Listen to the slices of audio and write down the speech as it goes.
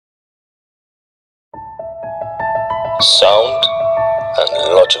sound and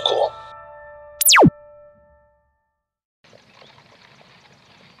logical.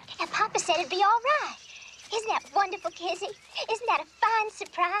 And Papa said it'd be all right. Isn't that wonderful, Kizzy? Isn't that a fine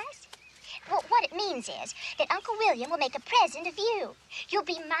surprise? Well, what it means is that Uncle William will make a present of you. You'll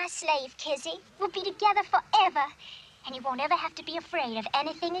be my slave, Kizzy. We'll be together forever. And you won't ever have to be afraid of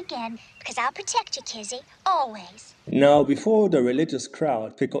anything again, because I'll protect you, Kizzy, always. Now, before the religious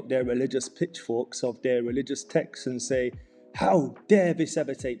crowd pick up their religious pitchforks of their religious texts and say, "How dare this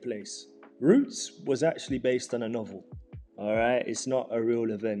ever take place?" Roots was actually based on a novel. Alright, it's not a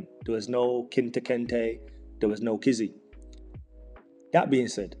real event. There was no Kinta Kente, there was no Kizzy. That being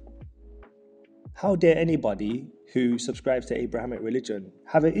said, how dare anybody who subscribes to Abrahamic religion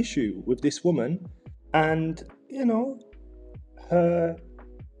have an issue with this woman and, her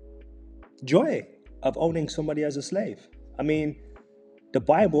joy of owning somebody as a slave? I mean, the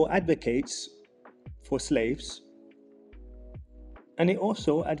Bible advocates for slaves, and it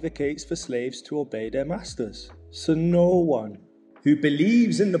also advocates for slaves to obey their masters. So no one who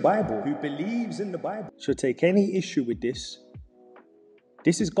believes in the Bible, should take any issue with this.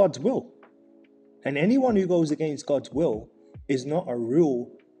 This is God's will. And anyone who goes against God's will is not a real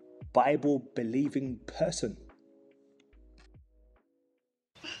Bible-believing person.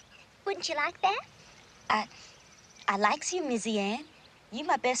 Wouldn't you like that? I likes you, Missy Ann. You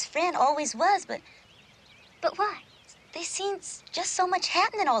my best friend, always was, but what? there seems just so much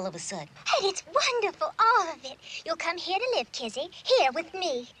happening all of a sudden. Hey, it's wonderful, all of it. You'll come here to live, Kizzy, here with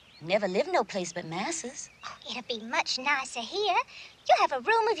me. Never lived no place but Massa's. Oh, it'll be much nicer here. You'll have a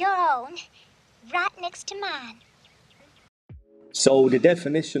room of your own, right next to mine. So the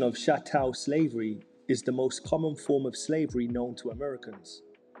definition of chattel slavery is the most common form of slavery known to Americans.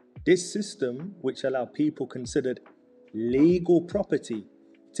 This system, which allowed people considered legal property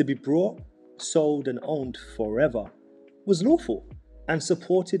to be brought, sold and owned forever, was lawful and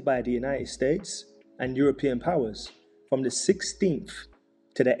supported by the United States and European powers from the 16th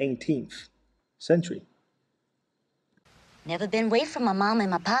to the 18th century. Never been away from my mama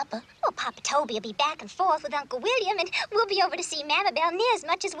and my papa. Well, Papa Toby will be back and forth with Uncle William, and we'll be over to see Mama Belle near as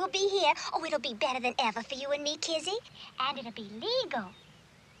much as we'll be here. Oh, it'll be better than ever for you and me, Kizzy. And it'll be legal.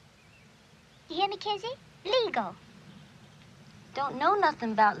 You hear me, Kizzy? Legal. Don't know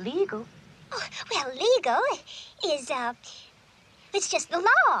nothing about legal. Oh, well, legal is, it's just the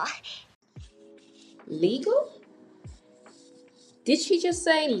law. Legal? Did she just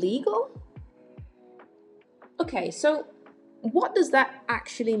say legal? Okay, so what does that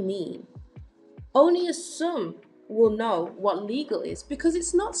actually mean? Only some will know what legal is because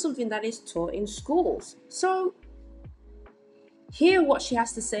it's not something that is taught in schools. So here what she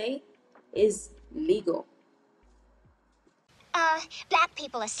has to say is legal. Black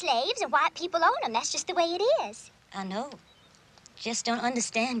people are slaves and white people own them. That's just the way it is. I know. Just don't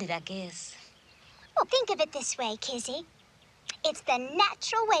understand it, I guess. Well, think of it this way, Kizzy. It's the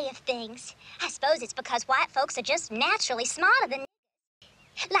natural way of things. I suppose it's because white folks are just naturally smarter than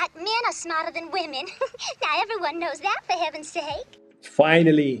like men are smarter than women. Now everyone knows that, for heaven's sake.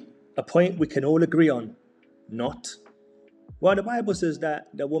 Finally, a point we can all agree on. Not. Well, the Bible says that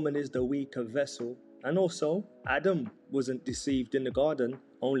the woman is the weaker vessel, and also Adam wasn't deceived in the garden,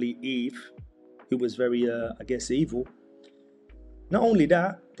 only Eve, who was very, evil. Not only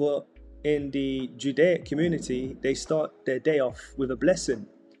that, but in the Judaic community, they start their day off with a blessing.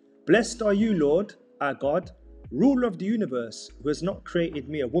 Blessed are you, Lord, our God, ruler of the universe, who has not created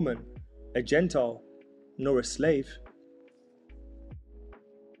me a woman, a Gentile, nor a slave.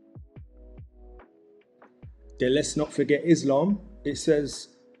 Then let's not forget Islam. It says,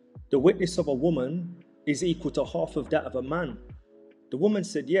 the witness of a woman is equal to half of that of a man. The woman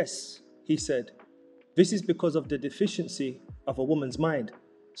said yes. He said, this is because of the deficiency of a woman's mind.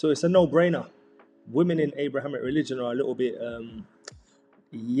 So it's a no-brainer. Women in Abrahamic religion are a little bit,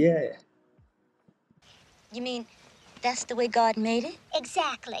 You mean that's the way God made it?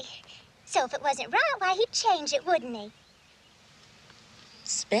 Exactly. So if it wasn't right, why, he'd change it, wouldn't he?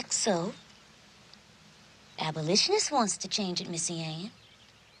 Spec so. Abolitionist wants to change it, Missy Ann.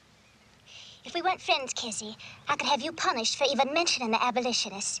 If we weren't friends, Kizzy, I could have you punished for even mentioning the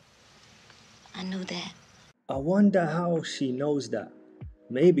abolitionists. I know that. I wonder how she knows that.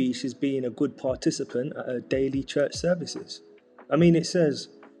 Maybe she's being a good participant at her daily church services. I mean, it says,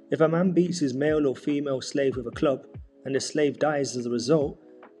 if a man beats his male or female slave with a club and the slave dies as a result,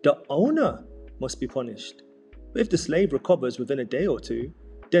 the owner must be punished. But if the slave recovers within a day or two,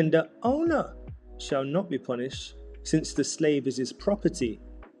 then the owner shall not be punished, since the slave is his property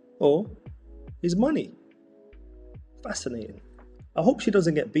or his money. Fascinating. I hope she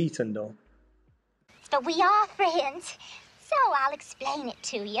doesn't get beaten though. but we are friends. So I'll explain it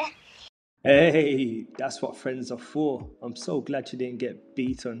to you. Hey, that's what friends are for. I'm so glad you didn't get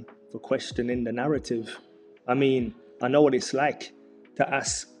beaten for questioning the narrative. I mean, I know what it's like to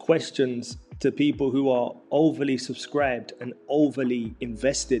ask questions to people who are overly subscribed and overly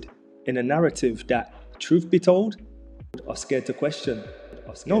invested in a narrative that, truth be told, are scared to question.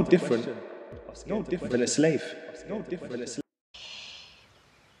 No different than a slave.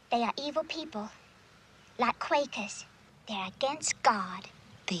 They are evil people, like Quakers. They're against God.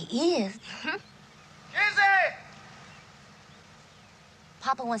 They is.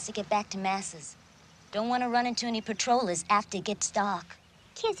 Papa wants to get back to masses. Don't want to run into any patrollers after it gets dark.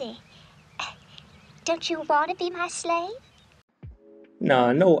 Kizzy, don't you want to be my slave? Now,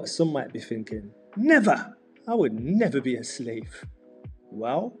 I know what some might be thinking. Never! I would never be a slave.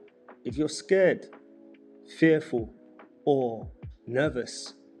 Well, if you're scared, fearful, or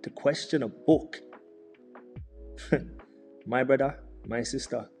nervous to question a book, my brother, my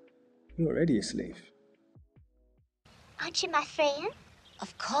sister, you're already a slave. Aren't you my friend?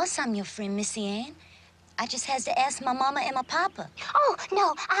 Of course I'm your friend, Missy Ann. I just has to ask my mama and my papa. Oh,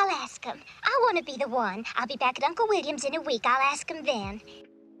 no, I'll ask them. I want to be the one. I'll be back at Uncle William's in a week. I'll ask him then.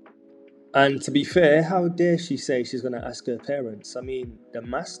 And to be fair, how dare she say she's going to ask her parents? I mean, the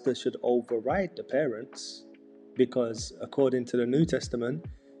master should override the parents because, according to the New Testament,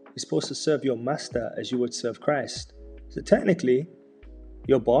 you're supposed to serve your master as you would serve Christ. So technically,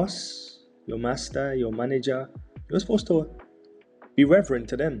 your boss, your master, your manager, you're supposed to be reverent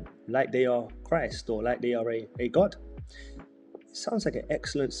to them like they are Christ or like they are a God. It sounds like an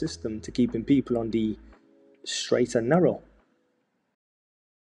excellent system to keeping people on the straight and narrow.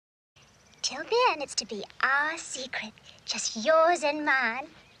 Till then, it's to be our secret, just yours and mine.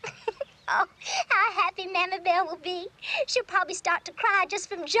 Oh, how happy Mamma Belle will be. She'll probably start to cry just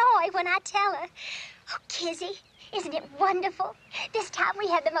from joy when I tell her. Oh, Kizzy, isn't it wonderful? This time we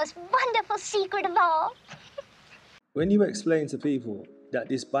have the most wonderful secret of all. When you explain to people that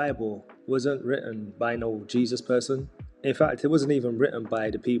this Bible wasn't written by no Jesus person, in fact, it wasn't even written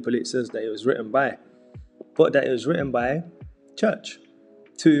by the people it says that it was written by, but that it was written by church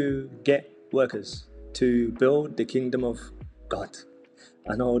to get workers, to build the kingdom of God.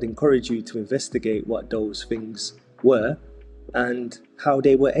 And I would encourage you to investigate what those things were and how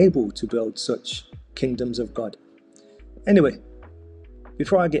they were able to build such kingdoms of God. Anyway,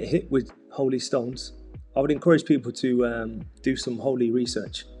 before I get hit with holy stones, I would encourage people to do some holy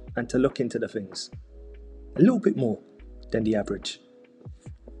research and to look into the things a little bit more than the average.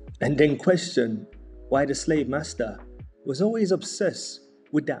 And then question why the slave master was always obsessed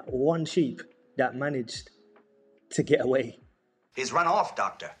with that one sheep that managed to get away. He's run off,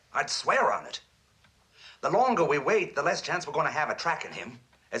 Doctor. I'd swear on it. The longer we wait, the less chance we're going to have of tracking him.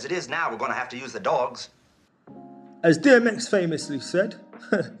 As it is now, we're going to have to use the dogs. As DMX famously said,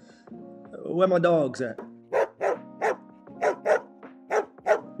 where my dogs at?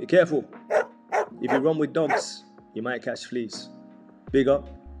 Be careful. If you run with dogs, you might catch fleas. Big up,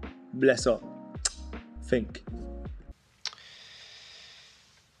 bless up. Think.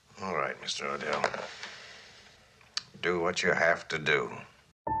 All right, Mr. Odell. Do what you have to do.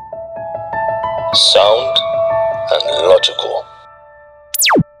 Sound and logical.